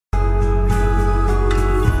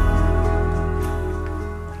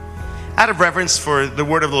Out of reverence for the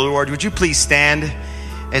word of the Lord, would you please stand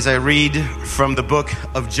as I read from the book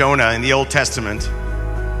of Jonah in the Old Testament?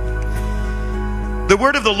 The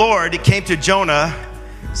word of the Lord came to Jonah,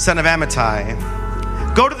 son of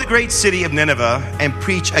Amittai. Go to the great city of Nineveh and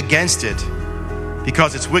preach against it,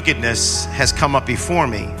 because its wickedness has come up before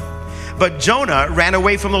me. But Jonah ran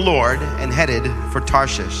away from the Lord and headed for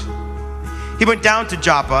Tarshish. He went down to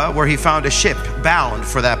Joppa, where he found a ship bound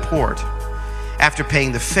for that port. After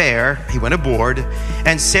paying the fare, he went aboard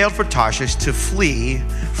and sailed for Tarshish to flee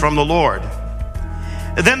from the Lord.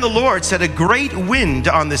 Then the Lord set a great wind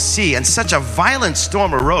on the sea, and such a violent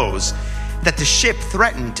storm arose that the ship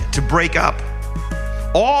threatened to break up.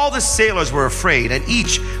 All the sailors were afraid, and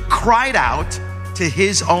each cried out to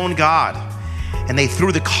his own God, and they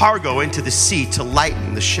threw the cargo into the sea to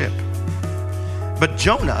lighten the ship. But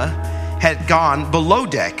Jonah had gone below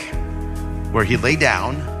deck, where he lay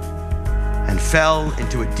down and fell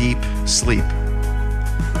into a deep sleep.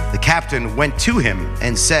 The captain went to him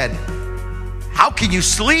and said, "How can you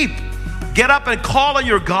sleep? Get up and call on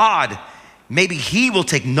your God. Maybe he will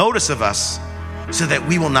take notice of us so that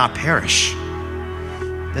we will not perish."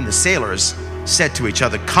 Then the sailors said to each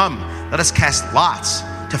other, "Come, let us cast lots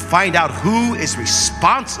to find out who is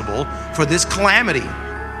responsible for this calamity."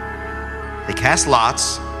 They cast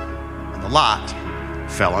lots, and the lot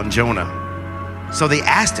fell on Jonah. So they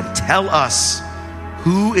asked him, "Tell us,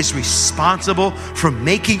 who is responsible for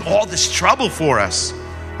making all this trouble for us?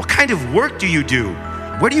 What kind of work do you do?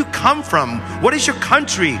 Where do you come from? What is your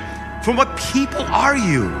country? From what people are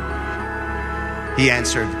you?" He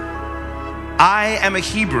answered, "I am a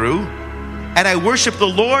Hebrew, and I worship the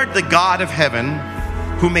Lord, the God of heaven,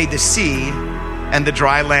 who made the sea and the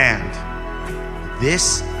dry land."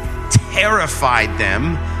 This terrified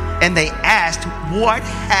them, and they asked, "What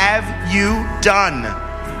have you done?"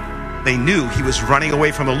 They knew he was running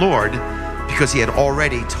away from the Lord because he had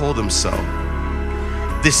already told them so.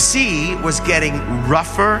 The sea was getting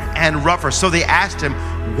rougher and rougher, so they asked him,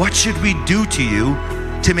 "What should we do to you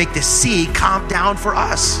to make the sea calm down for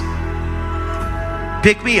us?"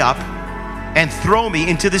 "Pick me up and throw me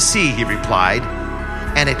into the sea," he replied,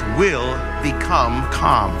 "and it will become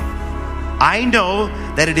calm. I know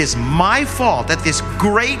that it is my fault that this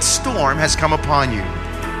great storm has come upon you."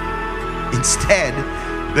 Instead,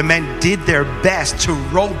 the men did their best to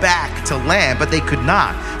row back to land, but they could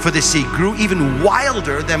not, for the sea grew even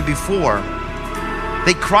wilder than before.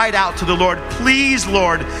 They cried out to the Lord, "Please,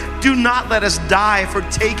 Lord, do not let us die for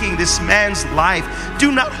taking this man's life.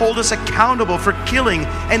 Do not hold us accountable for killing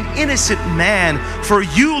an innocent man, for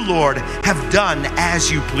you, Lord, have done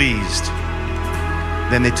as you pleased."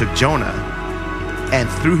 Then they took Jonah and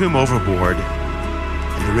threw him overboard,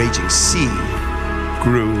 and the raging sea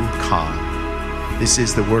grew calm. This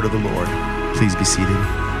is the word of the Lord. Please be seated.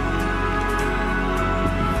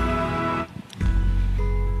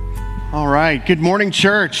 All right. Good morning,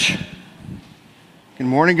 church. Good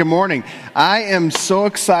morning. Good morning. I am so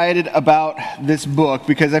excited about this book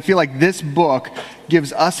because I feel like this book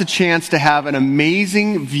gives us a chance to have an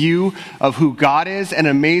amazing view of who God is, an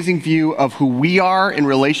amazing view of who we are in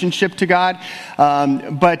relationship to God.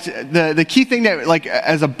 But the key thing that, like,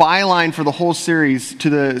 as a byline for the whole series, to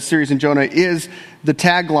the series in Jonah, is the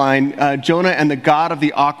tagline, Jonah and the God of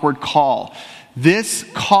the awkward call. This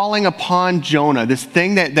calling upon Jonah, this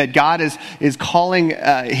thing that God is calling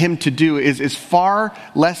him to do is far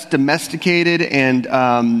less domesticated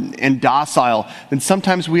and docile than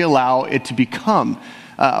sometimes we allow it to become.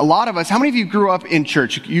 A lot of us, how many of you grew up in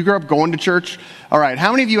church? You grew up going to church? All right.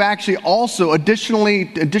 How many of you actually also, in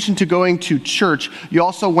addition to going to church, you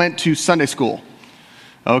also went to Sunday school?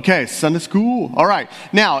 Okay, Sunday school. All right.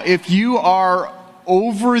 Now, if you are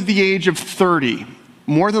over the age of 30,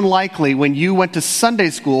 more than likely, when you went to Sunday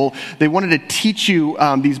school, they wanted to teach you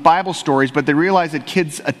these Bible stories, but they realized that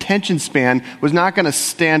kids' attention span was not going to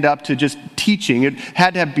stand up to just teaching. It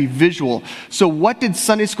had to be visual. So what did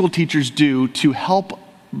Sunday school teachers do to help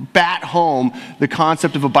bat home the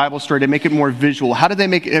concept of a Bible story, to make it more visual? How did they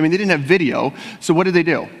make it? I mean, they didn't have video, so what did they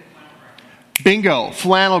do? Bingo,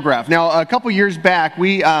 flannel graph. Now, a couple years back,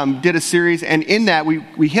 we did a series, and in that,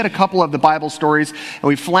 we hit a couple of the Bible stories, and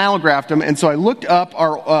we flannel graphed them. And so I looked up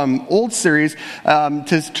our old series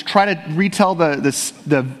to try to retell the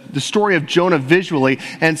story of Jonah visually,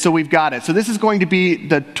 and so we've got it. So this is going to be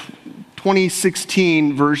the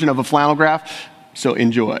 2016 version of a flannel graph. So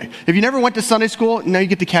enjoy. If you never went to Sunday school, now you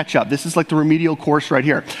get to catch up. This is like the remedial course right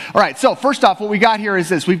here. All right, so first off, what we got here is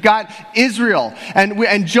this. We've got Israel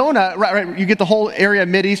and Jonah, right, you get the whole area of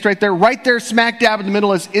Mideast right there. Right there, smack dab in the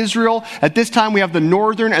middle is Israel. At this time, we have the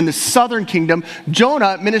northern and the southern kingdom.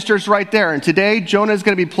 Jonah ministers right there. And today, Jonah is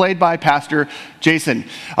going to be played by Pastor Jason.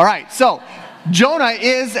 All right, so Jonah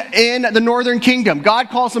is in the northern kingdom. God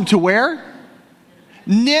calls him to where?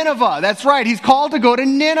 Nineveh. That's right. He's called to go to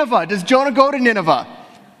Nineveh. Does Jonah go to Nineveh?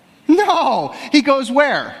 No. He goes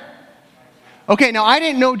where? Okay, now I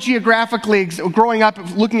didn't know geographically, growing up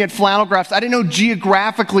looking at flannel graphs, I didn't know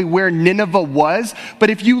geographically where Nineveh was. But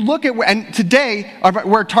if you look at, and today,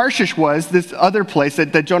 where Tarshish was, this other place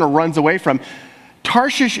that Jonah runs away from,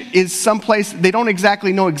 Tarshish is someplace, they don't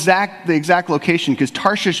exactly know the exact location, because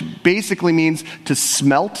Tarshish basically means to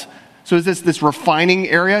smelt. So is this refining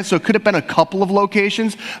area? So it could have been a couple of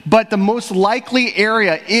locations, but the most likely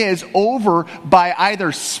area is over by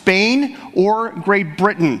either Spain or Great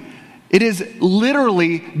Britain. It is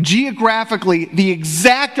literally, geographically, the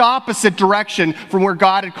exact opposite direction from where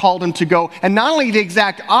God had called him to go. And not only the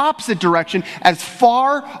exact opposite direction, as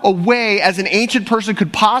far away as an ancient person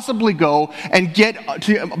could possibly go and get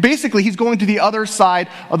to, basically he's going to the other side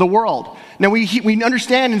of the world. Now we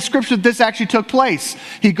understand in Scripture that this actually took place.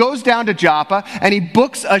 He goes down to Joppa and he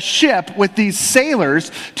books a ship with these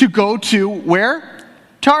sailors to go to where?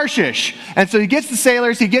 Tarshish. And so he gets the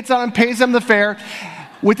sailors, he gets on and pays them the fare.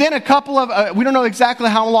 Within a couple of, we don't know exactly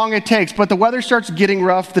how long it takes, but the weather starts getting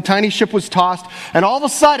rough. The tiny ship was tossed, and all of a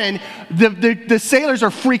sudden, the sailors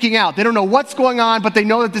are freaking out. They don't know what's going on, but they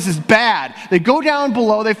know that this is bad. They go down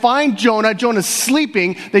below. They find Jonah. Jonah's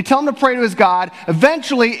sleeping. They tell him to pray to his God.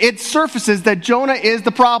 Eventually, it surfaces that Jonah is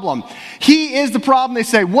the problem. He is the problem. They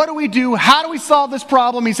say, what do we do? How do we solve this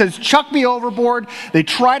problem? He says, chuck me overboard. They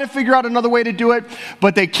try to figure out another way to do it,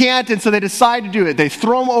 but they can't, and so they decide to do it. They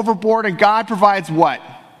throw him overboard, and God provides what?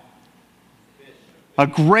 A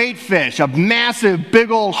great fish, a massive,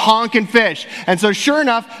 big old honking fish. And so sure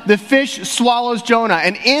enough, the fish swallows Jonah.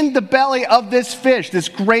 And in the belly of this fish, this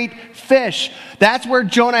great fish, that's where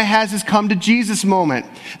Jonah has his come to Jesus moment.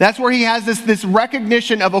 That's where he has this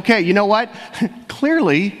recognition of, okay, you know what?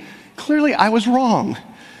 Clearly I was wrong.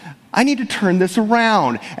 I need to turn this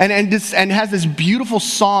around. And has this beautiful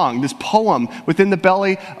song, this poem within the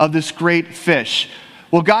belly of this great fish.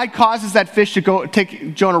 Well, God causes that fish to go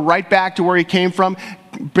take Jonah right back to where he came from,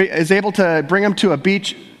 is able to bring him to a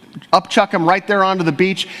beach, upchuck him right there onto the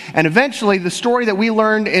beach, and eventually the story that we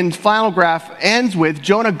learned in Flannel Graph ends with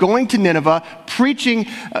Jonah going to Nineveh, preaching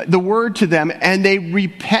the word to them, and they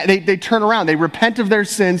repent. They turn around. They repent of their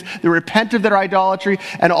sins. They repent of their idolatry,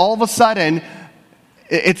 and all of a sudden,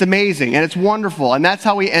 it's amazing and it's wonderful. And that's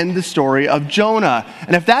how we end the story of Jonah.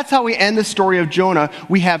 And if that's how we end the story of Jonah,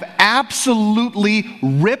 we have absolutely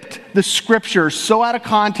ripped the scripture so out of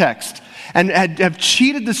context and have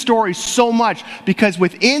cheated the story so much, because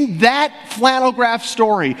within that flannel graph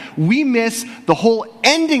story, we miss the whole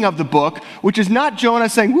ending of the book, which is not Jonah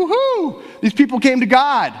saying, woohoo, these people came to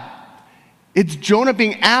God. It's Jonah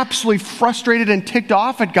being absolutely frustrated and ticked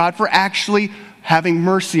off at God for actually having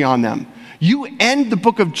mercy on them. You end the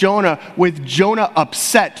book of Jonah with Jonah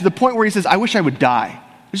upset to the point where he says, I wish I would die.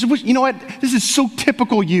 You know what? This is so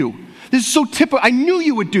typical you. This is so typical. I knew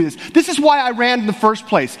you would do this. This is why I ran in the first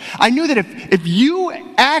place. I knew that if you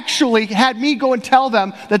actually had me go and tell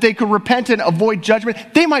them that they could repent and avoid judgment,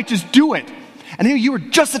 they might just do it. And I knew you were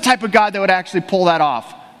just the type of God that would actually pull that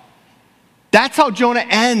off. That's how Jonah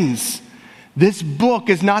ends. This book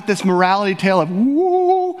is not this morality tale of,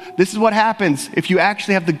 woo, this is what happens if you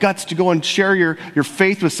actually have the guts to go and share your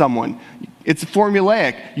faith with someone. It's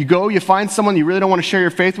formulaic. You go, you find someone you really don't want to share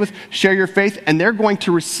your faith with, share your faith, and they're going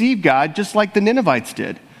to receive God just like the Ninevites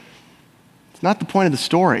did. It's not the point of the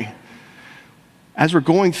story. As we're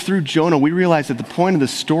going through Jonah, we realize that the point of the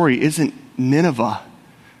story isn't Nineveh.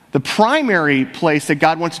 The primary place that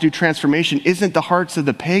God wants to do transformation isn't the hearts of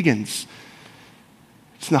the pagans.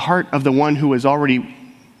 It's in the heart of the one who was already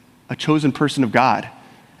a chosen person of God,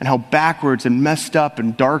 and how backwards and messed up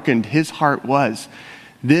and darkened his heart was.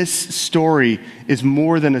 This story is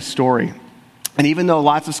more than a story. And even though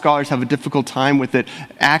lots of scholars have a difficult time with it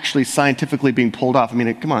actually scientifically being pulled off, I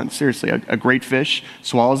mean, come on, seriously, a great fish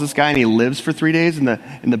swallows this guy and he lives for 3 days in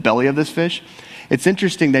the belly of this fish. It's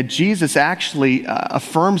interesting that Jesus actually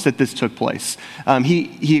affirms that this took place.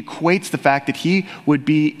 He equates the fact that he would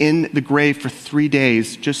be in the grave for 3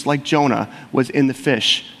 days, just like Jonah was in the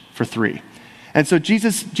fish for 3. And so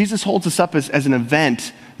Jesus holds us up as an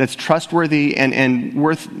event that's trustworthy and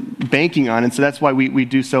worth banking on, and so that's why we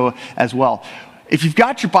do so as well. if you've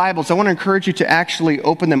got your Bibles, I want to encourage you to actually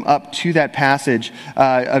open them up to that passage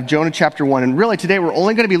of Jonah chapter 1. And really today we're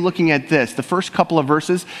only going to be looking at this, the first couple of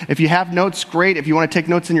verses. If you have notes, great. If you want to take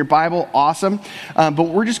notes in your Bible, awesome. But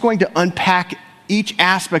we're just going to unpack each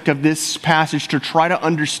aspect of this passage to try to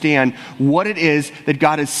understand what it is that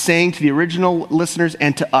God is saying to the original listeners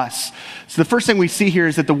and to us. So the first thing we see here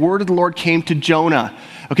is that the word of the Lord came to Jonah.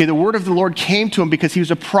 Okay, the word of the Lord came to him because he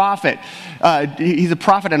was a prophet. He's a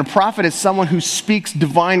prophet, and a prophet is someone who speaks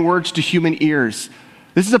divine words to human ears.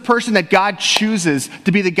 This is a person that God chooses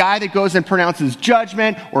to be the guy that goes and pronounces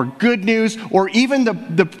judgment or good news, or even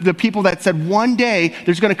the people that said one day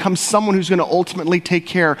there's going to come someone who's going to ultimately take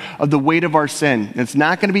care of the weight of our sin. And it's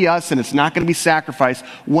not going to be us, and it's not going to be sacrifice.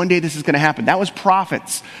 One day this is going to happen. That was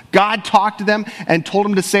prophets. God talked to them and told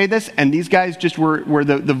them to say this, and these guys just were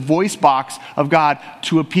the voice box of God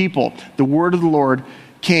to a people. The word of the Lord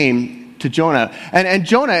came to Jonah. And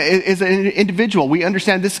Jonah is an individual. We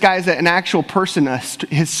understand this guy is an actual person, a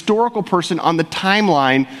historical person on the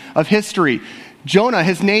timeline of history. Jonah,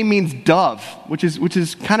 his name means dove, which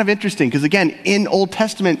is kind of interesting because, again, in Old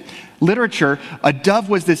Testament literature, a dove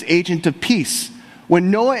was this agent of peace.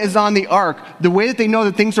 When Noah is on the ark, the way that they know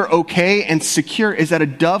that things are okay and secure is that a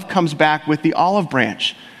dove comes back with the olive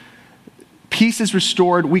branch. Peace is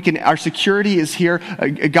restored. Our security is here.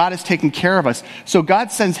 God is taking care of us. So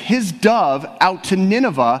God sends his dove out to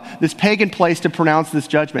Nineveh, this pagan place, to pronounce this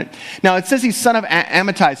judgment. Now it says he's son of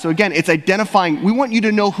Amittai. So again, it's identifying. We want you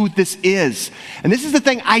to know who this is. And this is the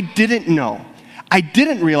thing I didn't know. I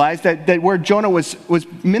didn't realize that where Jonah was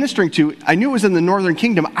ministering to, I knew it was in the northern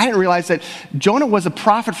kingdom. I didn't realize that Jonah was a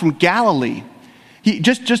prophet from Galilee. He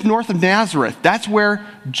just north of Nazareth. That's where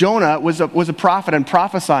Jonah was a prophet and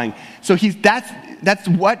prophesying. So that's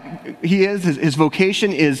what he is. His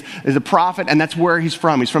vocation is a prophet, and that's where he's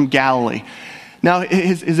from. He's from Galilee. Now,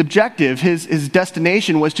 his objective, his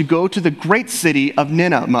destination was to go to the great city of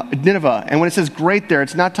Nineveh. And when it says great there,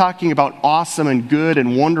 it's not talking about awesome and good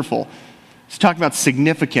and wonderful. It's talking about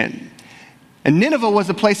significant. And Nineveh was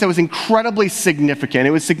a place that was incredibly significant.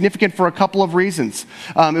 It was significant for a couple of reasons.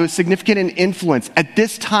 It was significant in influence. At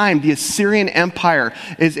this time, the Assyrian Empire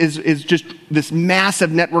is just this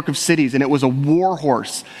massive network of cities, and it was a war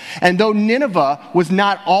horse. And though Nineveh was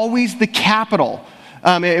not always the capital,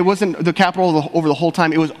 it wasn't the capital over the whole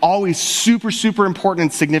time, it was always super, super important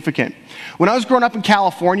and significant. When I was growing up in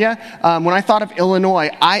California, when I thought of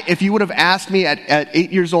Illinois, if you would have asked me at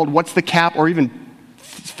 8 years old, what's the cap, or even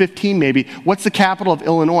 15 maybe, what's the capital of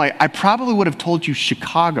Illinois? I probably would have told you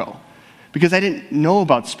Chicago, because I didn't know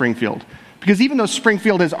about Springfield. Because even though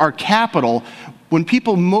Springfield is our capital, when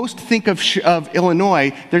people most think of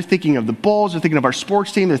Illinois, they're thinking of the Bulls, they're thinking of our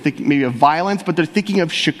sports team, they're thinking maybe of violence, but they're thinking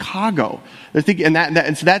of Chicago. They're thinking,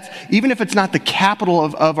 and so that's, even if it's not the capital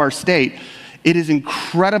of our state, it is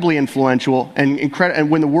incredibly influential, and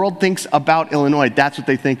when the world thinks about Illinois, that's what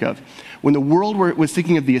they think of. When the world was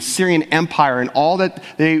thinking of the Assyrian Empire and all that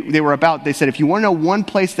they were about, they said, if you want to know one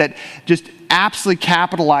place that just absolutely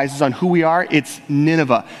capitalizes on who we are, it's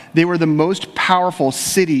Nineveh. They were the most powerful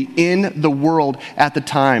city in the world at the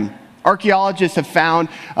time. Archaeologists have found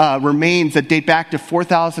remains that date back to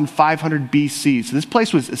 4,500 BC. So this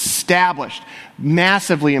place was established,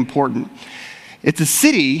 massively important. It's a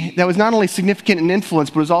city that was not only significant in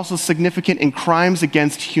influence, but was also significant in crimes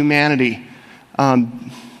against humanity.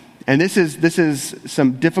 And this is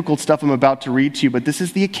some difficult stuff I'm about to read to you, but this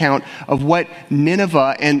is the account of what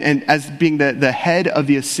Nineveh and as being the head of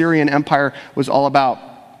the Assyrian Empire was all about.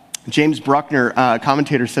 James Bruckner,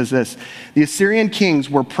 commentator, says this: the Assyrian kings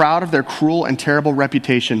were proud of their cruel and terrible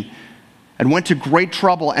reputation and went to great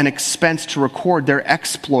trouble and expense to record their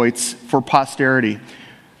exploits for posterity.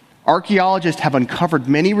 Archaeologists have uncovered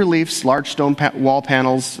many reliefs, large stone wall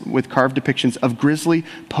panels with carved depictions of grisly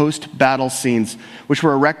post-battle scenes, which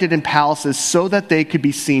were erected in palaces so that they could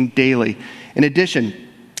be seen daily. In addition,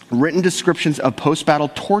 written descriptions of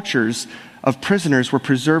post-battle tortures of prisoners were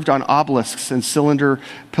preserved on obelisks and cylinder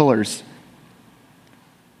pillars.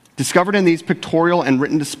 Discovered in these pictorial and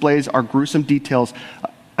written displays are gruesome details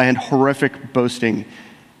and horrific boasting.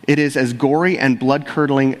 It is as gory and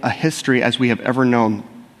blood-curdling a history as we have ever known.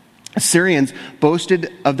 Assyrians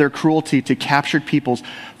boasted of their cruelty to captured peoples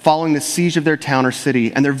following the siege of their town or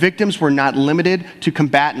city, and their victims were not limited to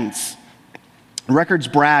combatants. Records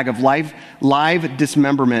brag of live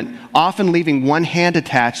dismemberment, often leaving one hand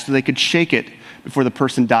attached so they could shake it before the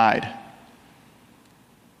person died.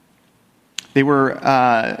 They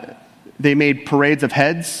made parades of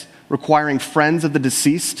heads, requiring friends of the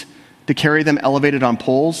deceased to carry them elevated on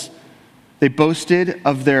poles. They boasted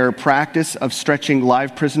of their practice of stretching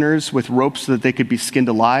live prisoners with ropes so that they could be skinned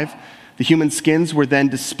alive. The human skins were then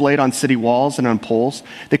displayed on city walls and on poles.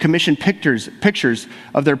 They commissioned pictures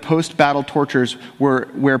of their post-battle tortures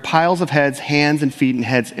where piles of heads, hands and feet and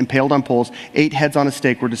heads impaled on poles, 8 heads on a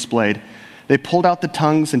stake were displayed. They pulled out the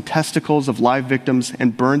tongues and testicles of live victims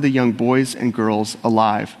and burned the young boys and girls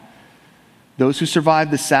alive. Those who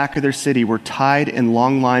survived the sack of their city were tied in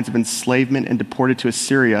long lines of enslavement and deported to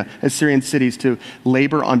Assyrian cities to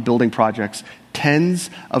labor on building projects. Tens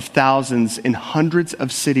of thousands in hundreds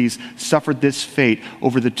of cities suffered this fate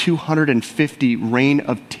over the 250 reign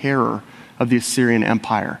of terror of the Assyrian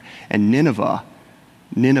Empire. And Nineveh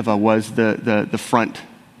was the front.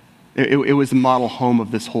 It was the model home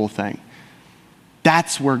of this whole thing.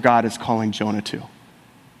 That's where God is calling Jonah to.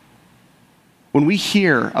 When we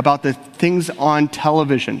hear about the things on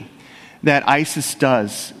television that ISIS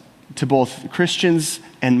does to both Christians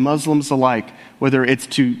and Muslims alike, whether it's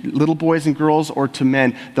to little boys and girls or to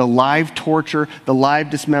men, the live torture, the live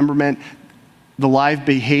dismemberment, the live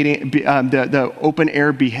beheading, the open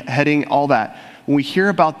air beheading, all that. When we hear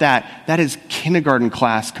about that, that is kindergarten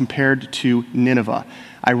class compared to Nineveh.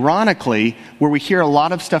 Ironically, where we hear a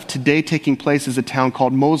lot of stuff today taking place is a town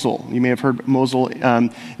called Mosul. You may have heard Mosul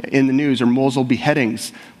in the news, or Mosul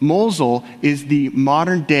beheadings. Mosul is the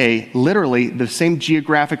modern day, literally the same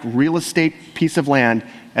geographic real estate piece of land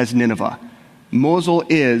as Nineveh. Mosul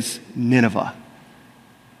is Nineveh.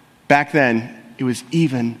 Back then, it was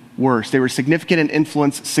even worse. They were significant in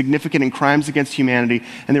influence, significant in crimes against humanity,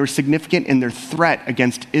 and they were significant in their threat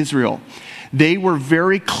against Israel. They were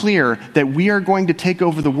very clear that we are going to take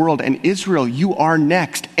over the world, and Israel, you are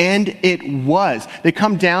next. And it was. They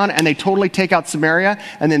come down and they totally take out Samaria,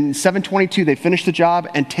 and then in 722 they finish the job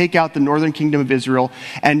and take out the northern kingdom of Israel.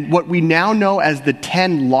 And what we now know as the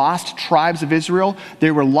 10 lost tribes of Israel,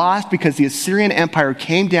 they were lost because the Assyrian Empire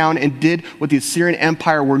came down and did what the Assyrian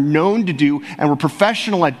Empire were known to do and were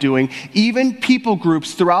professional at doing. Even people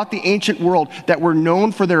groups throughout the ancient world that were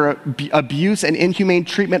known for their abuse and inhumane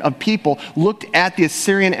treatment of people looked at the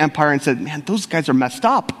Assyrian Empire and said, man, those guys are messed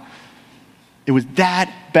up. It was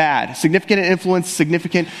that bad. Significant in influence,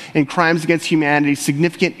 significant in crimes against humanity,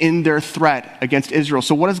 significant in their threat against Israel.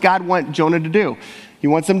 So what does God want Jonah to do? He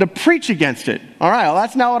wants them to preach against it. All right, well,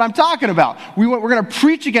 that's not what I'm talking about. We're going to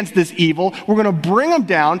preach against this evil. We're going to bring them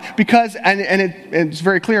down because, and it's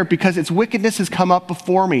very clear, because its wickedness has come up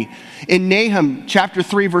before me. In Nahum chapter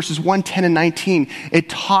 3, verses 1, 10, and 19, it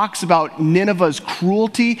talks about Nineveh's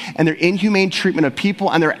cruelty and their inhumane treatment of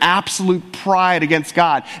people and their absolute pride against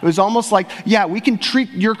God. It was almost like, yeah, we can treat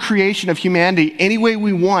your creation of humanity any way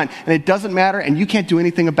we want, and it doesn't matter, and you can't do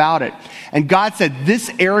anything about it. And God said, this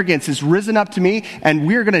arrogance has risen up to me, and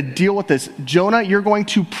we're going to deal with this. Jonah, you're going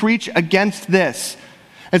to preach against this.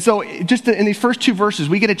 And so just in these first 2 verses,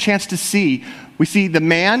 we get a chance to see, we see the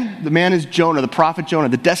man is Jonah, the prophet Jonah.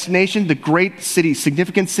 The destination, the great city,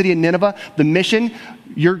 significant city in Nineveh. The mission,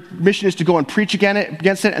 your mission is to go and preach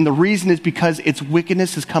against it. And the reason is because its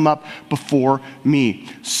wickedness has come up before me.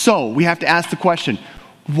 So we have to ask the question,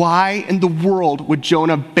 why in the world would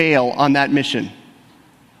Jonah bail on that mission?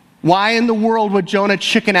 Why in the world would Jonah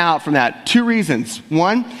chicken out from that? 2 reasons.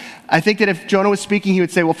 One, I think that if Jonah was speaking, he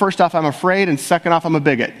would say, well, first off, I'm afraid, and second off, I'm a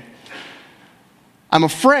bigot. I'm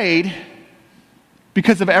afraid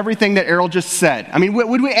because of everything that Errol just said. I mean,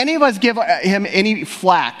 would any of us give him any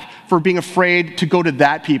flack for being afraid to go to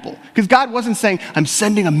that people? Because God wasn't saying, I'm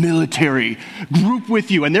sending a military group with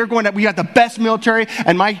you, and we got the best military,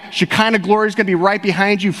 and my Shekinah glory is going to be right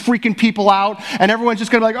behind you, freaking people out, and everyone's just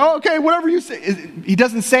going to be like, oh, okay, whatever you say. He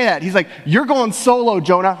doesn't say that. He's like, you're going solo,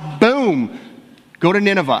 Jonah. Boom. Go to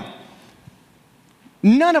Nineveh.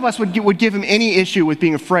 None of us would give him any issue with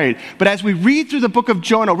being afraid. But as we read through the book of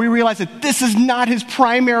Jonah, we realize that this is not his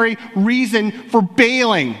primary reason for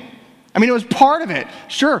bailing. I mean, it was part of it,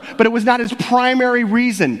 sure, but it was not his primary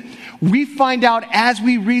reason. We find out as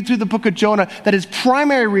we read through the book of Jonah that his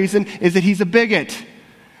primary reason is that he's a bigot.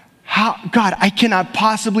 God, I cannot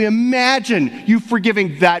possibly imagine you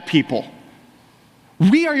forgiving that people.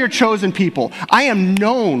 We are your chosen people. I'm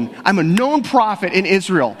a known prophet in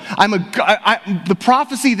Israel. The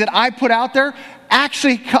prophecy that I put out there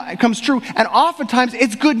actually comes true. And oftentimes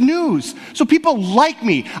it's good news. So people like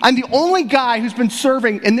me. I'm the only guy who's been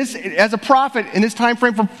serving as a prophet in this time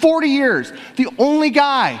frame for 40 years. The only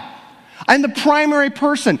guy. I'm the primary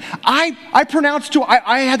person. I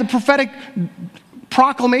had the prophetic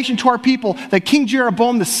proclamation to our people that King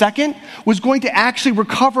Jeroboam II was going to actually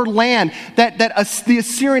recover land that the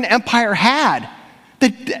Assyrian Empire had.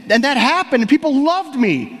 And that happened, and people loved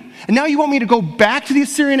me. And now you want me to go back to the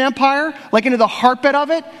Assyrian Empire, like into the heartbed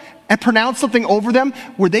of it, and pronounce something over them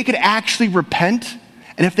where they could actually repent?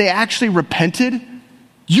 And if they actually repented,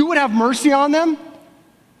 you would have mercy on them?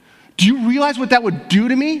 Do you realize what that would do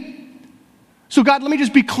to me? So God, let me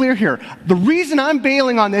just be clear here. The reason I'm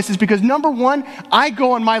bailing on this is because, number one, I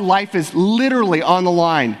go and my life is literally on the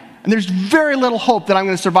line. And there's very little hope that I'm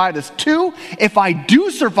going to survive this. Two, if I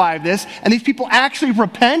do survive this and these people actually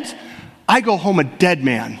repent, I go home a dead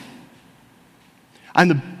man. I'm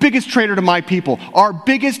the biggest traitor to my people. Our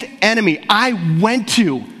biggest enemy I went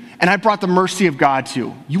to and I brought the mercy of God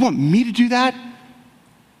to. You want me to do that?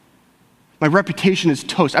 My reputation is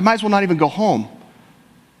toast. I might as well not even go home.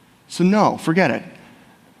 So no, forget it.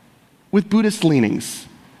 With Buddhist leanings,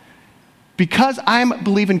 because I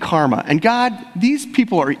believe in karma, and God, these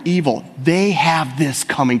people are evil. They have this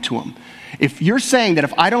coming to them. If you're saying that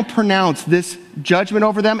if I don't pronounce this judgment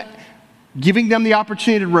over them, giving them the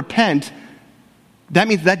opportunity to repent, that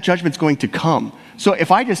means that judgment's going to come. So if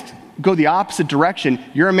I just go the opposite direction,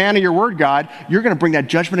 you're a man of your word, God, you're going to bring that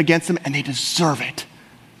judgment against them, and they deserve it.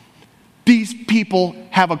 These people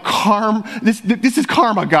have a karma. This is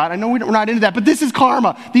karma, God. I know we're not into that, but this is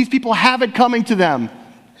karma. These people have it coming to them.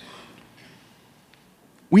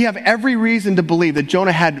 We have every reason to believe that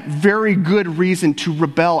Jonah had very good reason to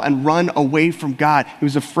rebel and run away from God. He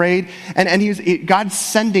was afraid, and God's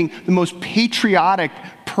sending the most patriotic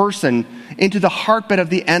person into the heartbed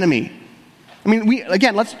of the enemy. I mean,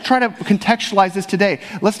 let's try to contextualize this today.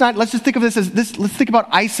 Let's just think of this as this. Let's think about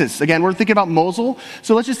ISIS. Again, we're thinking about Mosul,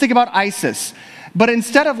 so let's just think about ISIS. But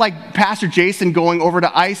instead of like Pastor Jason going over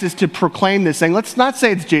to ISIS to proclaim this thing, let's not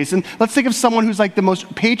say it's Jason. Let's think of someone who's like the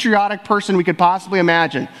most patriotic person we could possibly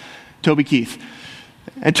imagine, Toby Keith.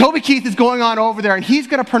 And Toby Keith is going on over there, and he's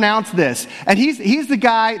going to pronounce this. And he's the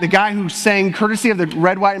guy who sang courtesy of the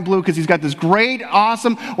Red, White, and Blue, because he's got this great,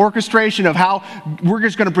 awesome orchestration of how we're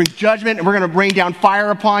just going to bring judgment, and we're going to rain down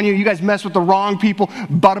fire upon you. You guys mess with the wrong people.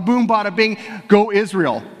 Bada boom, bada bing, go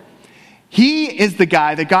Israel. He is the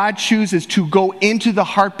guy that God chooses to go into the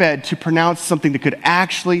heartbed to pronounce something that could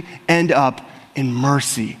actually end up in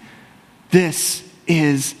mercy. This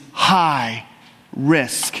is high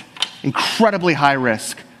risk. Incredibly high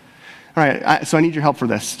risk. All right, so I need your help for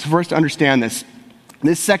this. For us to understand this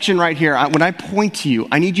section right here, when I point to you,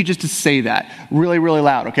 I need you just to say that really, really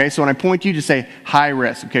loud, okay? So when I point to you, just say high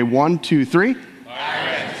risk. Okay, 1, 2, 3.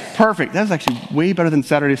 High risk. Perfect. That was actually way better than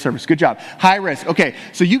Saturday service. Good job. High risk. Okay,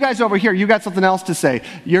 so you guys over here, you got something else to say.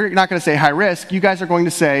 You're not going to say high risk. You guys are going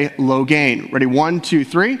to say low gain. Ready? 1, 2,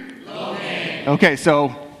 3. Low gain. Okay,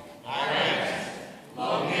 so...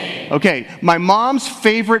 Okay, my mom's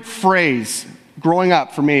favorite phrase growing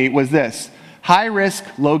up for me was this: high risk,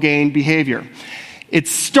 low gain behavior. It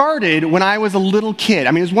started when I was a little kid.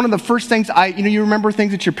 I mean, it was one of the first things you remember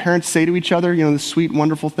things that your parents say to each other, the sweet,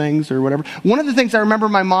 wonderful things or whatever. One of the things I remember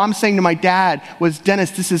my mom saying to my dad was,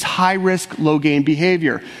 Dennis, this is high risk, low gain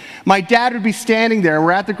behavior. My dad would be standing there,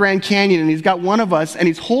 we're at the Grand Canyon, and he's got one of us, and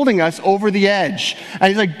he's holding us over the edge. And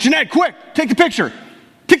he's like, Jeanette, quick, take the picture.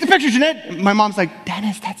 Take the picture, Jeanette. My mom's like,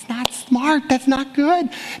 Dennis, that's not smart. That's not good.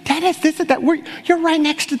 Dennis, this is that. You're right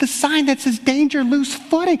next to the sign that says danger, loose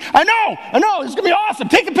footing. I know. This is going to be awesome.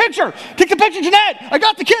 Take the picture. Take the picture, Jeanette. I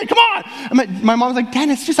got the kid. Come on. My mom's like,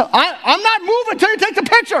 Dennis, I'm not moving until you take the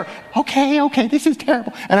picture. Okay, this is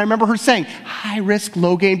terrible. And I remember her saying, high risk,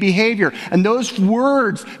 low gain behavior. And those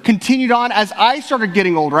words continued on as I started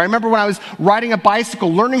getting older. I remember when I was riding a bicycle,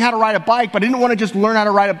 learning how to ride a bike, but I didn't want to just learn how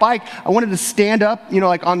to ride a bike. I wanted to stand up,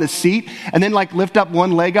 like on the seat, and then like lift up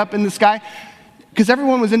one leg up in the sky, because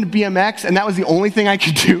everyone was into BMX, and that was the only thing I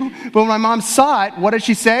could do. But when my mom saw it, what did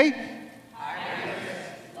she say? High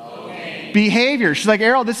risk, low gain. Behavior. She's like,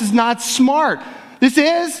 Errol, this is not smart. This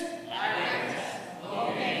is high risk,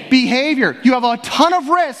 low gain. Behavior. You have a ton of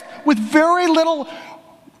risk with very little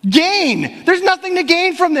gain. There's nothing to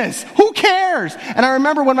gain from this. Who cares? And I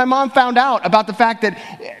remember when my mom found out about the fact that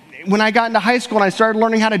when I got into high school and I started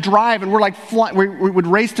learning how to drive, and we're like we would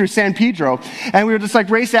race through San Pedro, and we would just like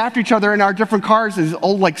race after each other in our different cars, these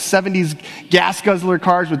old like 70s gas guzzler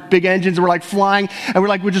cars with big engines, and we're like flying, and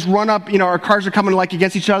we'd just run up, our cars are coming like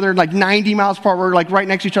against each other, like 90 miles per hour, we're like right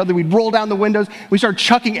next to each other, we'd roll down the windows, we started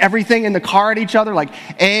chucking everything in the car at each other, like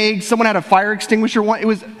eggs, someone had a fire extinguisher, it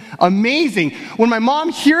was amazing. When my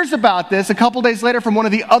mom hears about this a couple days later from one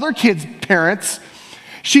of the other kids' parents,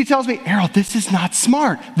 she tells me, Errol, this is not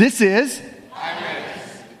smart. This is high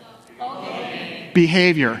risk, low gain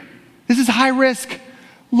behavior. This is high risk,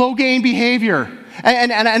 low gain behavior.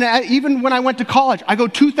 And even when I went to college, I go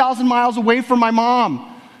 2,000 miles away from my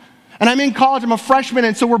mom. And I'm in college, I'm a freshman,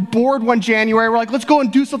 and so we're bored one January. We're like, let's go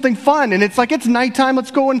and do something fun. And it's like, it's nighttime,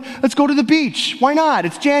 let's go to the beach. Why not?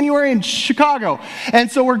 It's January in Chicago.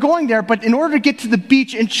 And so we're going there, but in order to get to the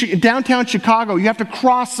beach in downtown Chicago, you have to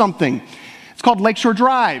cross something. It's called Lakeshore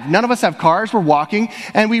Drive. None of us have cars. We're walking,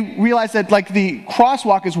 and we realize that like the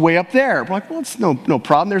crosswalk is way up there. We're like, well, it's no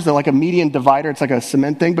problem. There's like a median divider. It's like a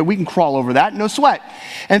cement thing, but we can crawl over that, no sweat.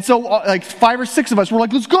 And so like 5 or 6 of us, we're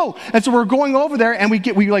like, let's go. And so we're going over there, and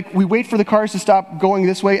we wait for the cars to stop going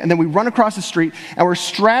this way, and then we run across the street, and we're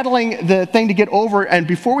straddling the thing to get over. And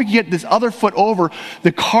before we get this other foot over,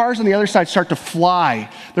 the cars on the other side start to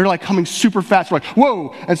fly. They're like coming super fast. We're like,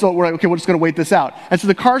 whoa! And so we're like, okay, we're just going to wait this out. And so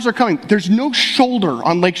the cars are coming. There's no shoulder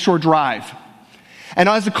on Lakeshore Drive. And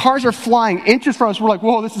as the cars are flying inches from us, we're like,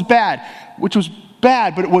 whoa, this is bad, which was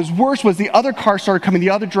bad, but it was worse was the other cars started coming the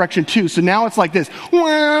other direction too. So now it's like this.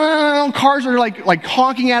 Cars are like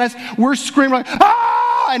honking at us. We're screaming like,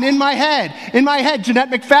 ah! And in my head, Jeanette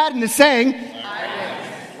McFadden is saying,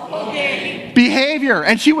 behavior.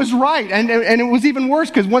 And she was right. And it was even worse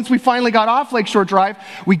because once we finally got off Lakeshore Drive,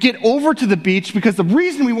 we get over to the beach because the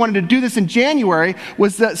reason we wanted to do this in January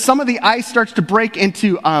was that some of the ice starts to break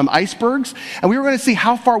into icebergs. And we were going to see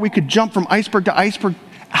how far we could jump from iceberg to iceberg,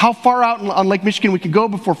 how far out on Lake Michigan we could go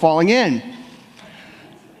before falling in.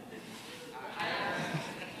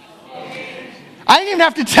 I didn't even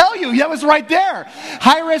have to tell you. That was right there.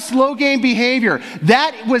 High risk, low gain behavior.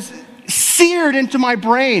 That was seared into my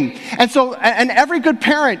brain. And so, and every good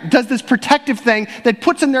parent does this protective thing that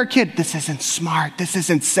puts in their kid, this isn't smart, this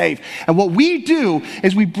isn't safe. And what we do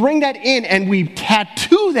is we bring that in and we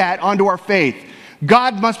tattoo that onto our faith.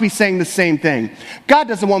 God must be saying the same thing. God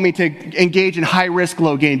doesn't want me to engage in high risk,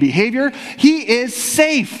 low gain behavior. He is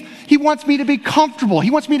safe. He wants me to be comfortable.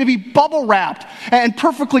 He wants me to be bubble wrapped and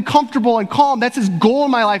perfectly comfortable and calm. That's his goal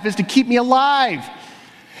in my life, is to keep me alive.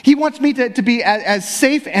 He wants me to be as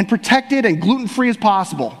safe and protected and gluten-free as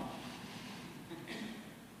possible.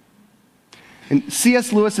 In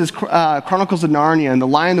C.S. Lewis's Chronicles of Narnia and The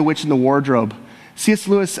Lion, the Witch, and the Wardrobe, C.S.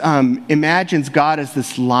 Lewis imagines God as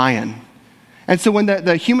this lion. And so when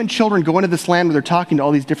the human children go into this land where they're talking to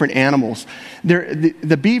all these different animals,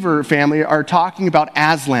 the beaver family are talking about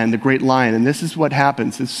Aslan, the great lion. And this is what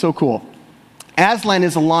happens. It's so cool. Aslan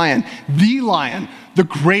is a lion, the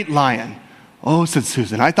great lion. Oh, said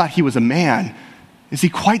Susan, I thought he was a man. Is he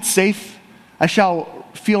quite safe? I shall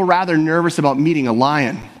feel rather nervous about meeting a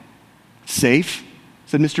lion. Safe?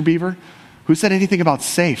 Said Mr. Beaver. Who said anything about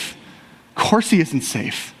safe? Of course he isn't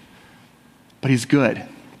safe. But he's good.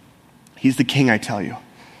 He's the king, I tell you.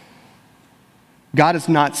 God is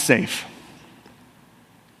not safe.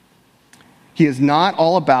 He is not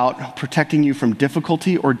all about protecting you from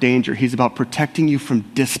difficulty or danger. He's about protecting you from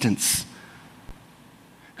distance.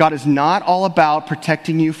 God is not all about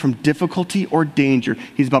protecting you from difficulty or danger.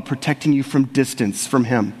 He's about protecting you from distance from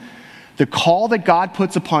him. The call that God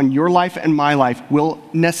puts upon your life and my life will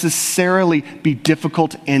necessarily be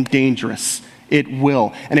difficult and dangerous. It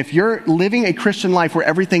will. And if you're living a Christian life where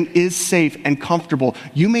everything is safe and comfortable,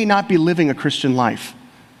 you may not be living a Christian life.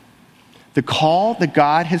 The call that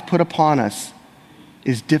God has put upon us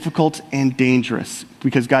is difficult and dangerous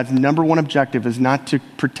because God's number one objective is not to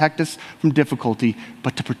protect us from difficulty,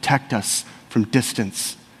 but to protect us from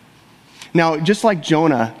distance. Now, just like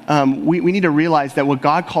Jonah, we need to realize that what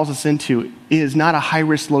God calls us into is not a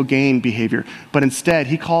high-risk, low-gain behavior, but instead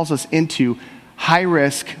he calls us into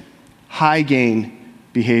high-risk, high-gain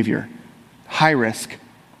behavior. High-risk,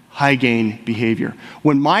 high-gain behavior.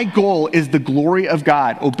 When my goal is the glory of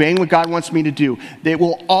God, obeying what God wants me to do, it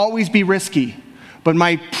will always be risky. But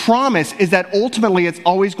my promise is that ultimately it's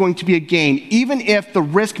always going to be a gain, even if the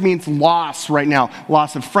risk means loss right now,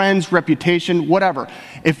 loss of friends, reputation, whatever.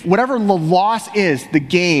 If whatever the loss is, the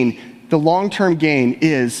gain, the long-term gain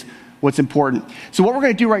is what's important. So what we're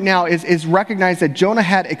going to do right now is recognize that Jonah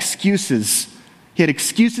had excuses. He had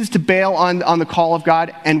excuses to bail on the call of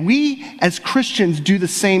God, and we as Christians do the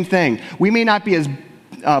same thing. We may not be as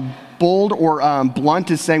bold or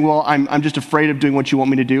blunt as saying, well, I'm just afraid of doing what you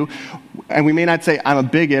want me to do. And we may not say I'm a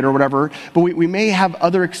bigot or whatever, but we may have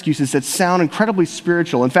other excuses that sound incredibly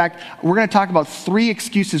spiritual. In fact, we're going to talk about 3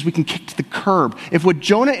 excuses we can kick to the curb. If what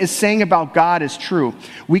Jonah is saying about God is true,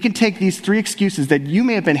 we can take these 3 excuses that you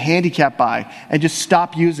may have been handicapped by and just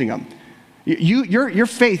stop using them. Your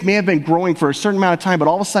faith may have been growing for a certain amount of time, but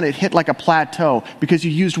all of a sudden it hit like a plateau because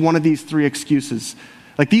you used one of these 3 excuses.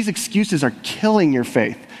 Like these excuses are killing your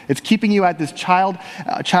faith. It's keeping you at this child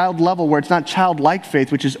level where it's not childlike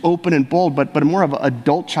faith, which is open and bold, but more of an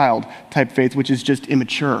adult child type faith, which is just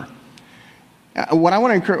immature. What I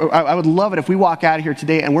want to encourage, I would love it if we walk out of here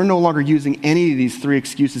today and we're no longer using any of these 3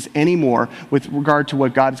 excuses anymore with regard to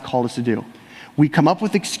what God has called us to do. We come up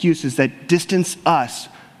with excuses that distance us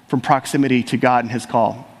from proximity to God and his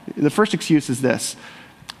call. The first excuse is this.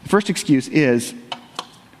 The first excuse is,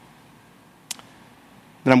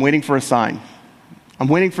 that I'm waiting for a sign. I'm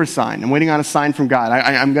waiting for a sign. I'm waiting on a sign from God.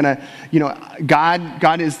 I'm going to,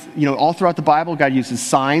 God is, all throughout the Bible, God uses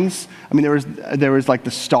signs. I mean, there was like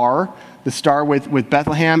the star with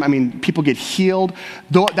Bethlehem. I mean, people get healed.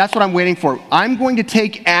 That's what I'm waiting for. I'm going to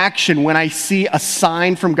take action when I see a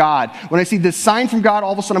sign from God. When I see this sign from God,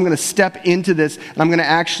 all of a sudden I'm going to step into this and I'm going to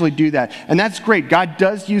actually do that. And that's great. God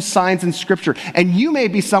does use signs in Scripture. And you may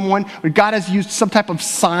be someone where God has used some type of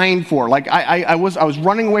sign for. Like I was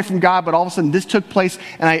running away from God, but all of a sudden this took place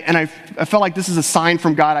and I felt like this is a sign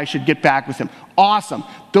from God. I should get back with him. Awesome.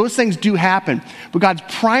 Those things do happen. But God's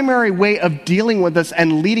primary way of dealing with us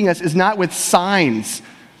and leading us is not with signs.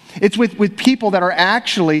 It's with people that are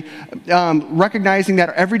actually recognizing that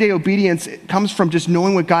our everyday obedience comes from just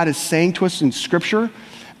knowing what God is saying to us in Scripture,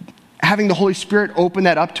 having the Holy Spirit open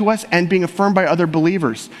that up to us, and being affirmed by other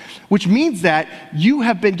believers. Which means that you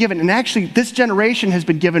have been given, and actually this generation has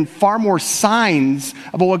been given far more signs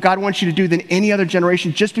about what God wants you to do than any other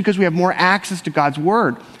generation, just because we have more access to God's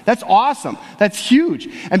Word. That's awesome. That's huge.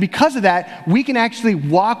 And because of that, we can actually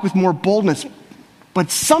walk with more boldness. But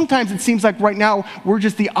sometimes it seems like right now we're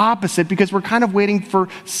just the opposite because we're kind of waiting for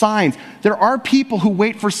signs. There are people who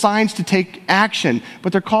wait for signs to take action,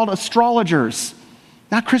 but they're called astrologers,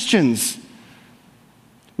 not Christians.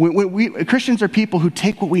 Christians are people who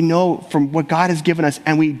take what we know from what God has given us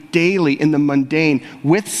and we daily, in the mundane,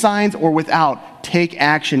 with signs or without, take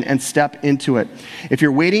action and step into it. If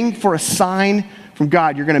you're waiting for a sign from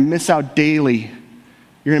God, you're going to miss out daily.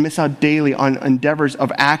 You're going to miss out daily on endeavors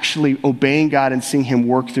of actually obeying God and seeing him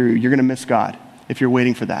work through you. You're going to miss God if you're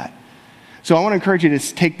waiting for that. So I want to encourage you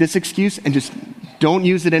to take this excuse and just don't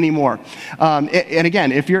use it anymore. And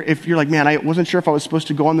again, if you're like, man, I wasn't sure if I was supposed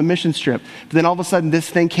to go on the mission trip, but then all of a sudden this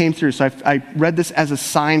thing came through, so I read this as a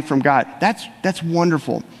sign from God. That's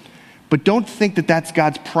wonderful. But don't think that that's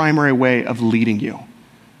God's primary way of leading you.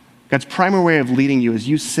 God's primary way of leading you is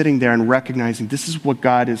you sitting there and recognizing this is what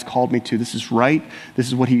God has called me to. This is right. This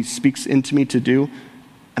is what he speaks into me to do.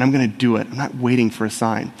 And I'm going to do it. I'm not waiting for a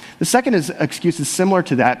sign. The second excuse is similar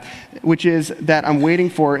to that, which is that I'm waiting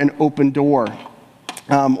for an open door.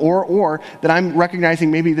 Or that I'm recognizing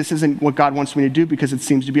maybe this isn't what God wants me to do because it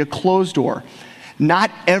seems to be a closed door.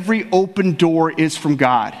 Not every open door is from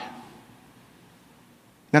God.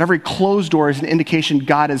 Not every closed door is an indication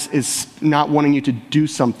God is not wanting you to do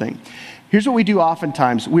something. Here's what we do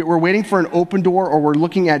oftentimes. We're waiting for an open door, or we're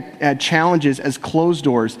looking at challenges as closed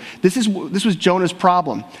doors. This was Jonah's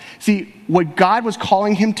problem. See, what God was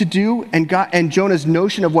calling him to do and Jonah's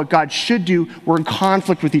notion of what God should do were in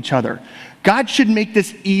conflict with each other. God should make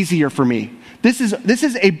this easier for me. This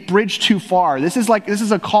is a bridge too far. This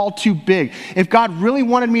is a call too big. If God really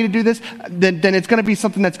wanted me to do this, then it's going to be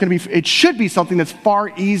something it should be something that's far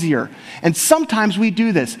easier. And sometimes we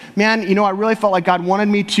do this. Man, I really felt like God wanted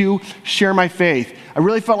me to share my faith. I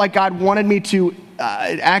really felt like God wanted me to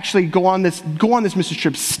actually go on this mission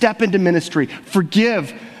trip, step into ministry,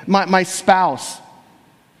 forgive my spouse.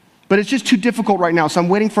 But it's just too difficult right now, so I'm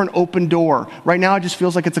waiting for an open door. Right now it just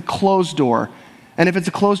feels like it's a closed door. And if it's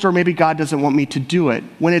a closed door, maybe God doesn't want me to do it,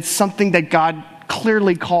 when it's something that God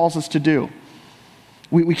clearly calls us to do.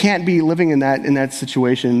 We can't be living in that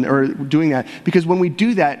situation or doing that, because when we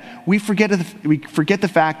do that, we forget the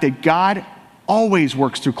fact that God always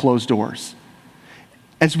works through closed doors.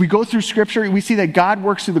 As we go through Scripture, we see that God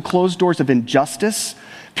works through the closed doors of injustice.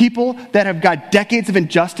 People that have got decades of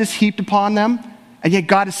injustice heaped upon them, and yet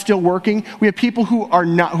God is still working. We have people who are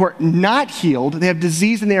not healed. They have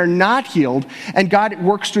disease and they are not healed, and God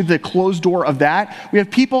works through the closed door of that. We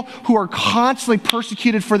have people who are constantly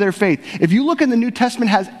persecuted for their faith. If you look in the New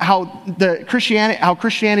Testament, how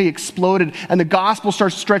Christianity exploded and the gospel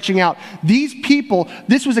starts stretching out. These people,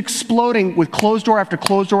 this was exploding with closed door after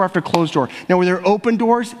closed door after closed door. Now, were there open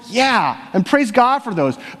doors? Yeah, and praise God for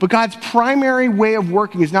those. But God's primary way of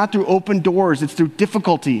working is not through open doors. It's through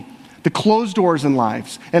difficulty. The closed doors in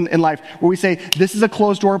life, where we say, this is a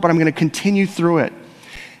closed door, but I'm going to continue through it.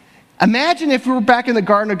 Imagine if we were back in the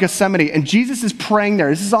Garden of Gethsemane and Jesus is praying there.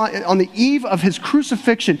 This is on the eve of his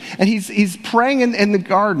crucifixion, and he's praying in the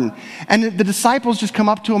garden. And the disciples just come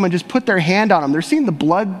up to him and just put their hand on him. They're seeing the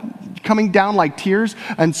blood coming down like tears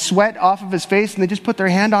and sweat off of his face, and they just put their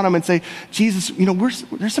hand on him and say, Jesus,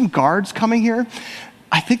 there's some guards coming here.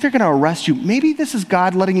 I think they're going to arrest you. Maybe this is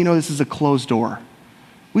God letting you know this is a closed door.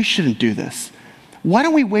 We shouldn't do this. Why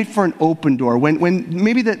don't we wait for an open door when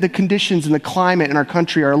maybe the conditions and the climate in our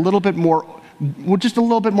country are just a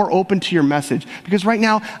little bit more open to your message? Because right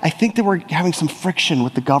now, I think that we're having some friction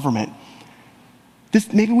with the government.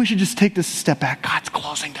 Maybe we should just take this a step back. God's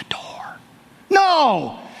closing the door.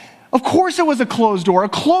 No! Of course it was a closed door.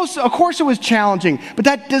 Of course it was challenging. But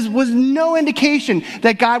that was no indication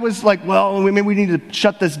that God was like, well, maybe we need to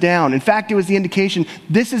shut this down. In fact, it was the indication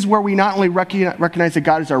this is where we not only recognize that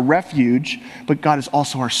God is our refuge, but God is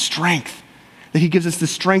also our strength, that he gives us the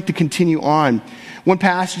strength to continue on. One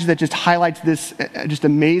passage that just highlights this just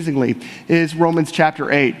amazingly is Romans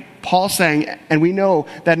chapter 8. Paul saying, and we know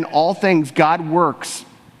that in all things God works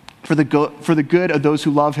for the good of those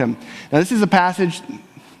who love him. Now this is a passage,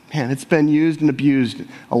 man, it's been used and abused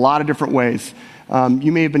a lot of different ways.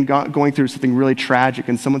 You may have been going through something really tragic,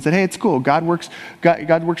 and someone said, "Hey, it's cool. God works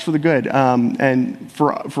for the good, and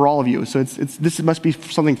for all of you. So this must be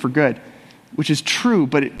something for good," which is true,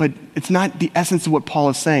 but it's not the essence of what Paul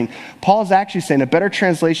is saying. Paul is actually saying a better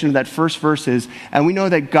translation of that first verse is, and we know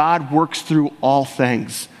that God works through all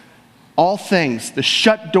things. All things, the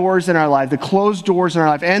shut doors in our life, the closed doors in our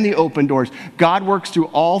life, and the open doors. God works through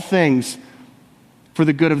all things for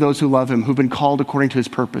the good of those who love him, who've been called according to his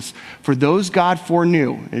purpose. For those God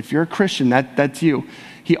foreknew, if you're a Christian, that's you,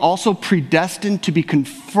 he also predestined to be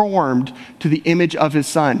conformed to the image of his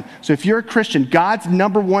son. So if you're a Christian, God's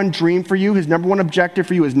number one dream for you, his number one objective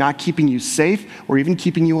for you is not keeping you safe or even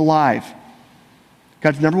keeping you alive.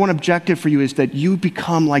 God's number one objective for you is that you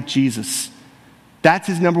become like Jesus. That's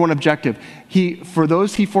his number one objective. For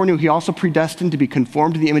those he foreknew, he also predestined to be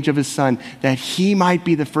conformed to the image of his son, that he might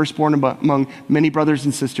be the firstborn among many brothers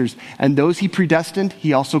and sisters. And those he predestined,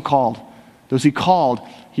 he also called. Those he called,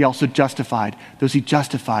 he also justified. Those he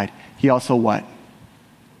justified, he also what?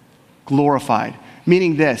 Glorified.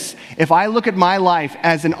 Meaning this, if I look at my life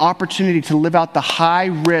as an opportunity to live out the high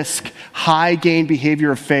risk, high gain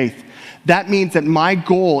behavior of faith, that means that my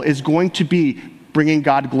goal is going to be bringing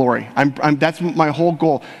God glory. That's my whole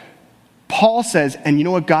goal. Paul says, and you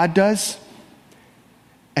know what God does?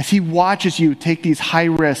 As he watches you take these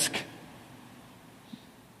high-risk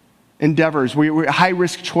endeavors,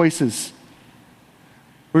 high-risk choices,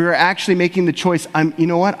 where you're actually making the choice, you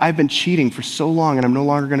know what? I've been cheating for so long, and I'm no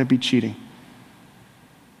longer going to be cheating.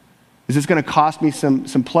 Is this going to cost me some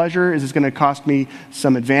pleasure? Is this going to cost me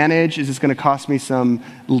some advantage? Is this going to cost me some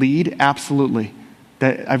lead? Absolutely.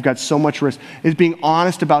 That I've got so much risk. Is being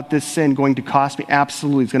honest about this sin going to cost me?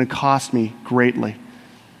 Absolutely. It's going to cost me greatly.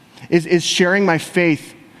 Is sharing my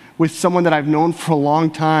faith with someone that I've known for a long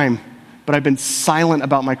time, but I've been silent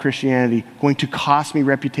about my Christianity, going to cost me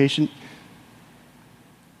reputation?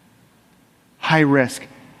 High risk.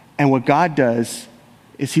 And what God does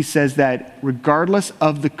is he says that regardless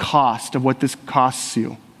of the cost of what this costs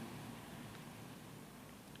you,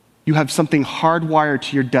 you have something hardwired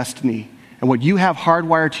to your destiny. And what you have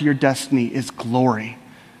hardwired to your destiny is glory.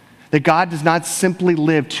 That God does not simply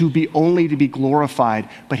live only to be glorified,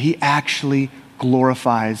 but he actually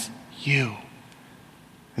glorifies you.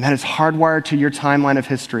 And that is hardwired to your timeline of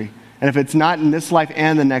history. And if it's not in this life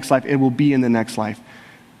and the next life, it will be in the next life.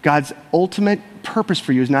 God's ultimate purpose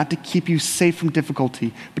for you is not to keep you safe from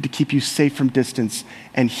difficulty, but to keep you safe from distance.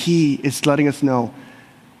 And he is letting us know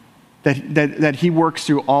that he works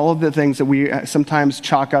through all of the things that we sometimes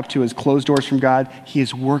chalk up to as closed doors from God. He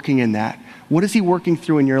is working in that. What is he working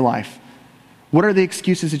through in your life? What are the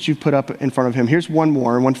excuses that you've put up in front of him? Here's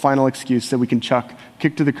one final excuse that we can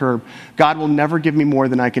kick to the curb. God will never give me more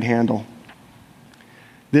than I can handle.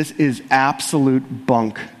 This is absolute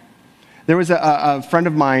bunk. There was a friend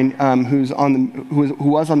of mine who was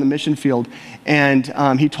on the mission field,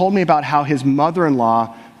 and he told me about how his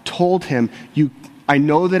mother-in-law told him, I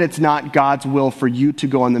know that it's not God's will for you to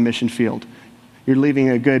go on the mission field. You're leaving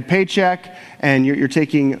a good paycheck, and you're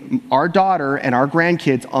taking our daughter and our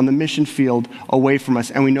grandkids on the mission field away from us,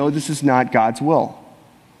 and we know this is not God's will.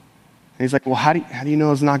 And he's like, well, how do you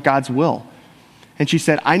know it's not God's will? And she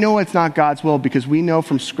said, I know it's not God's will because we know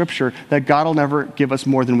from Scripture that God will never give us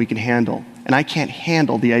more than we can handle. And I can't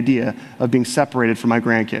handle the idea of being separated from my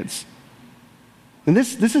grandkids. And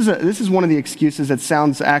this is one of the excuses that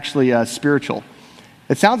sounds actually spiritual.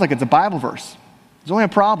 It sounds like it's a Bible verse. There's only a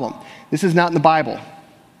problem. This is not in the Bible.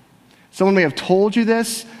 Someone may have told you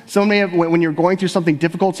this. Someone may have, when you're going through something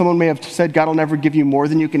difficult, someone may have said God will never give you more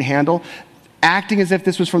than you can handle. Acting as if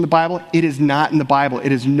this was from the Bible, it is not in the Bible.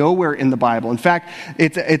 It is nowhere in the Bible. In fact,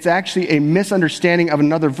 it's actually a misunderstanding of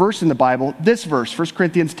another verse in the Bible. This verse, 1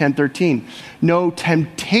 Corinthians 10:13. No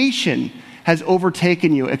temptation has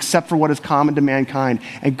overtaken you except for what is common to mankind.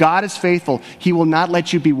 And God is faithful. He will not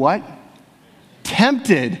let you be what?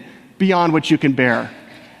 Tempted beyond what you can bear.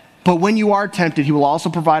 But when you are tempted, he will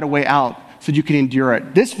also provide a way out so that you can endure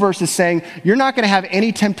it. This verse is saying you're not going to have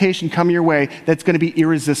any temptation come your way that's going to be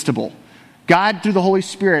irresistible. God, through the Holy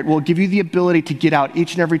Spirit, will give you the ability to get out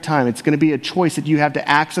each and every time. It's going to be a choice that you have to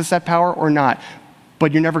access that power or not.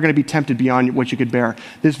 but you're never going to be tempted beyond what you could bear.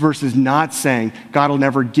 This verse is not saying God will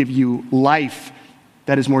never give you life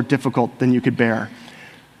that is more difficult than you could bear.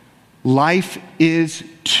 Life is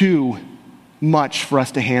too much for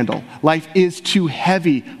us to handle. Life is too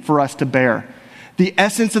heavy for us to bear. The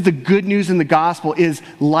essence of the good news in the gospel is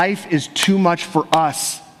life is too much for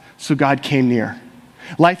us, so God came near.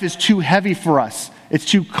 Life is too heavy for us. It's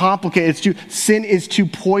too complicated. Sin is too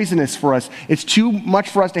poisonous for us. It's too much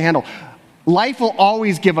for us to handle. Life will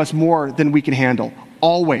always give us more than we can handle.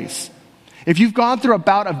 Always. If you've gone through a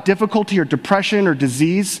bout of difficulty or depression or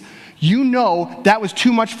disease, you know that was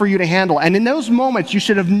too much for you to handle. And in those moments, you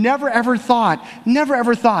should have never, ever thought,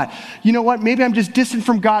 you know what, maybe I'm just distant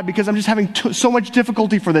from God because I'm just having so much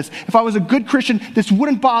difficulty for this. If I was a good Christian, this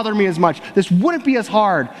wouldn't bother me as much. This wouldn't be as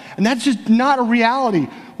hard. And that's just not a reality.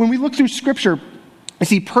 When we look through Scripture, I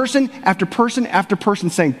see person after person after person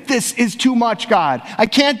saying, this is too much, God. I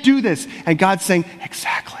can't do this. And God's saying,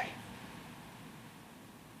 exactly.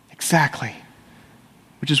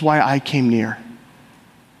 Which is why I came near.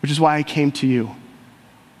 Which is why I came to you.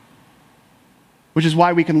 Which is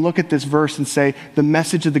why we can look at this verse and say, the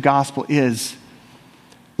message of the gospel is,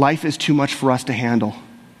 life is too much for us to handle.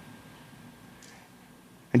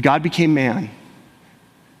 And God became man. And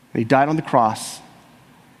he died on the cross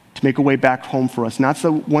to make a way back home for us. Not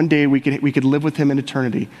so one day we could live with him in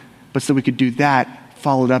eternity, but so we could do that,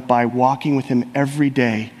 followed up by walking with him every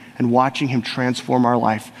day and watching him transform our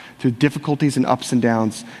life through difficulties and ups and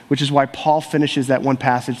downs, which is why Paul finishes that one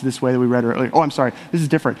passage this way that we read earlier. Oh, I'm sorry. This is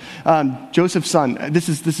different. Joseph's son. This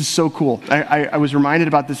is so cool. I was reminded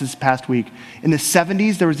about this past week. In the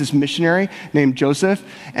 70s, there was this missionary named Joseph,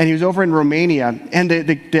 and he was over in Romania, and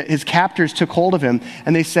his captors took hold of him,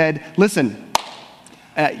 and they said, listen,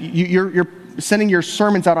 you're sending your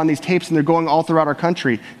sermons out on these tapes, and they're going all throughout our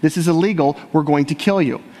country. This is illegal. We're going to kill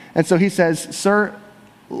you. And so he says, sir,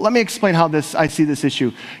 let me explain how I see this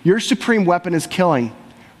issue. Your supreme weapon is killing.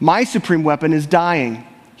 My supreme weapon is dying.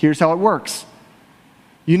 Here's how it works.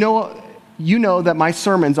 You know that my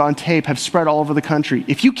sermons on tape have spread all over the country.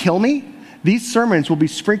 If you kill me, these sermons will be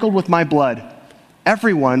sprinkled with my blood.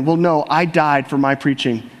 Everyone will know I died for my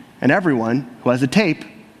preaching. And everyone who has a tape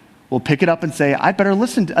will pick it up and say, I better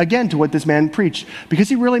listen again to what this man preached, because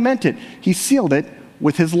he really meant it. He sealed it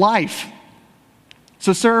with his life.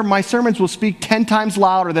 So, sir, my sermons will speak 10 times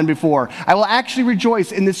louder than before. I will actually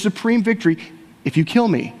rejoice in this supreme victory if you kill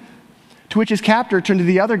me. To which his captor turned to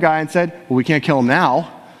the other guy and said, well, we can't kill him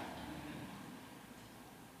now.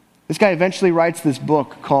 This guy eventually writes this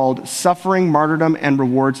book called Suffering, Martyrdom, and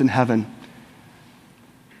Rewards in Heaven.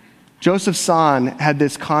 Joseph Tson had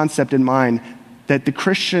this concept in mind that the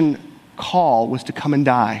Christian call was to come and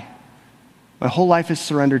die. My whole life is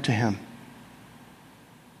surrendered to him.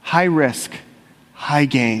 High risk, high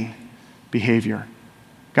gain behavior.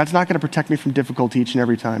 God's not going to protect me from difficulty each and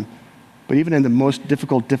every time. But even in the most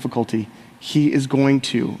difficult difficulty, he is going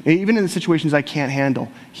to, even in the situations I can't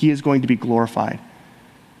handle, he is going to be glorified.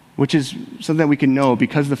 Which is something that we can know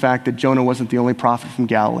because of the fact that Jonah wasn't the only prophet from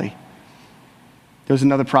Galilee. There was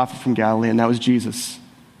another prophet from Galilee, and that was Jesus.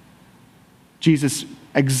 Jesus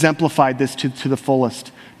exemplified this to the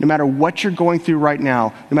fullest. No matter what you're going through right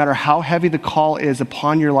now, no matter how heavy the call is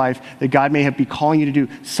upon your life, that God may be calling you to do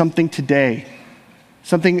something today,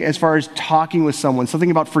 something as far as talking with someone,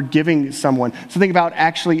 something about forgiving someone, something about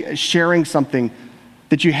actually sharing something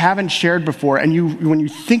that you haven't shared before, and when you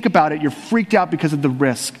think about it, you're freaked out because of the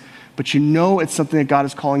risk, but you know it's something that God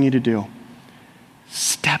is calling you to do.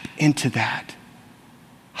 Step into that.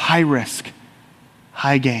 High risk,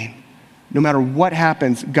 high gain. No matter what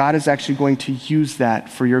happens, God is actually going to use that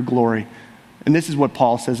for your glory. And this is what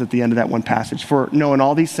Paul says at the end of that one passage. For no, in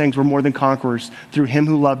all these things we're more than conquerors through him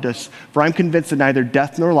who loved us. For I'm convinced that neither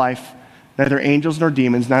death nor life, neither angels nor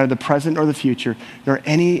demons, neither the present nor the future, nor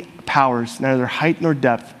any powers, neither height nor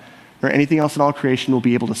depth, nor anything else in all creation will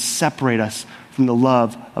be able to separate us from the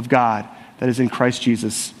love of God that is in Christ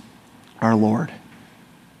Jesus our Lord.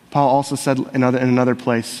 Paul also said in another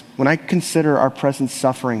place, when I consider our present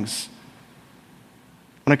sufferings,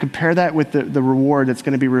 when I compare that with the reward that's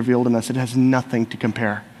going to be revealed in us, it has nothing to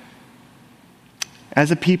compare.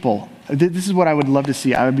 As a people, this is what I would love to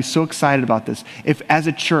see. I would be so excited about this. If as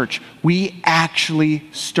a church, we actually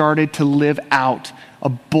started to live out a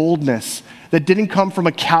boldness that didn't come from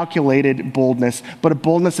a calculated boldness, but a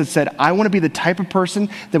boldness that said, I want to be the type of person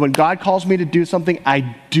that when God calls me to do something,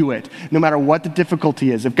 I do it, no matter what the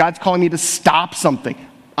difficulty is. If God's calling me to stop something,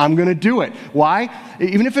 I'm going to do it. Why?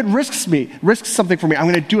 Even if it risks something for me, I'm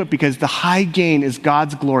going to do it because the high gain is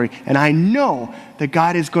God's glory. And I know that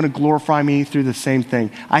God is going to glorify me through the same thing.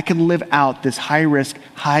 I can live out this high risk,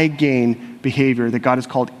 high gain behavior that God has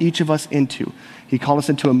called each of us into. He called us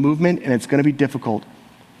into a movement, and it's going to be difficult.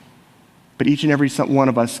 But each and every one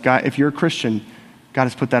of us, God, if you're a Christian, God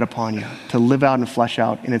has put that upon you to live out and flesh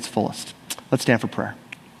out in its fullest. Let's stand for prayer.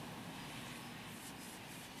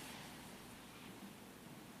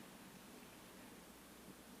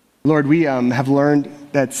 Lord, we have learned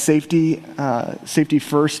that safety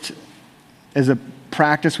first is a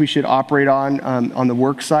practice we should operate on the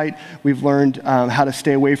work site. We've learned how to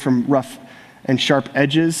stay away from rough and sharp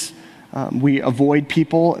edges. We avoid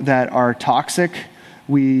people that are toxic.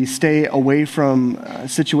 We stay away from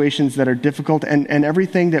situations that are difficult. And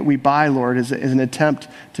everything that we buy, Lord, is an attempt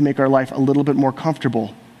to make our life a little bit more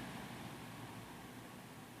comfortable.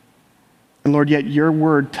 And Lord, yet your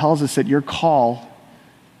word tells us that your call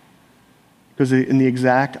goes in the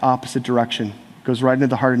exact opposite direction. It goes right into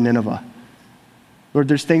the heart of Nineveh. Lord,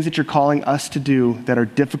 there's things that you're calling us to do that are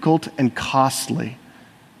difficult and costly.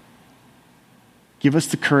 Give us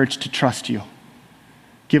the courage to trust you.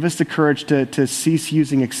 Give us the courage to cease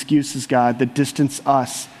using excuses, God, that distance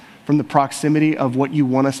us from the proximity of what you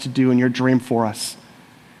want us to do in your dream for us.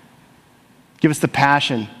 Give us the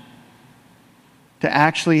passion to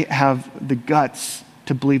actually have the guts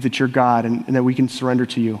to believe that you're God and that we can surrender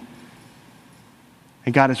to you.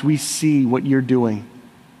 And God, as we see what you're doing,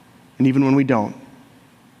 and even when we don't,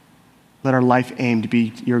 let our life aim to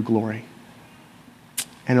be your glory.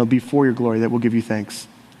 And it'll be for your glory that we'll give you thanks.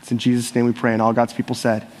 It's in Jesus' name we pray, and all God's people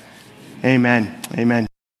said, amen. Amen.